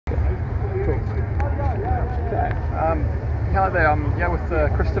Hello there, I'm here with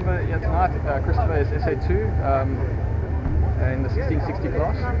Christopher here tonight. Christopher is SA2 in the 1660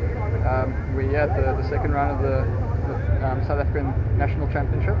 class. We're here at the second round of the South African National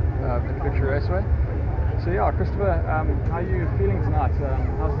Championship at Victory Raceway. So yeah, Christopher, how are you feeling tonight?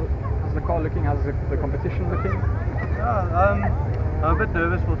 How's the car looking? How's the competition looking? I'm a bit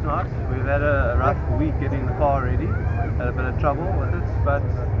nervous for tonight. We've had a rough week getting the car ready. Had a bit of trouble with it, but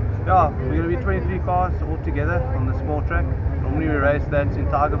yeah, we're going to be 23 cars all together on the small track. Normally we race that in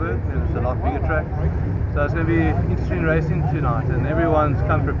Tigerberg, it's a lot bigger track. So it's going to be interesting racing tonight, and everyone's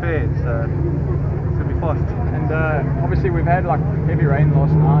come prepared, so it's going to be fast. And obviously we've had like heavy rain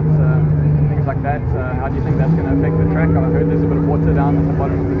last night, things like that. How do you think that's going to affect the track? I've heard there's a bit of water down at the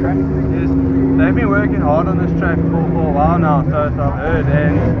bottom of the track. Yes, they've been working hard on this track for a while now, so I've heard,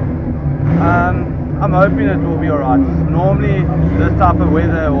 and I'm hoping it will be alright. Normally this type of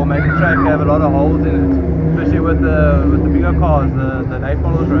weather will make a track have a lot of holes in it, especially with the bigger cars, the late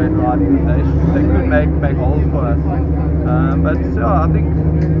models riding. They could make holes for us, but still I think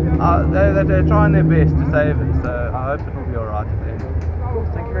they're trying their best to save it, so I hope it will be alright at the end. Cool,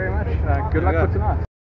 thank you very much. Good luck for tonight.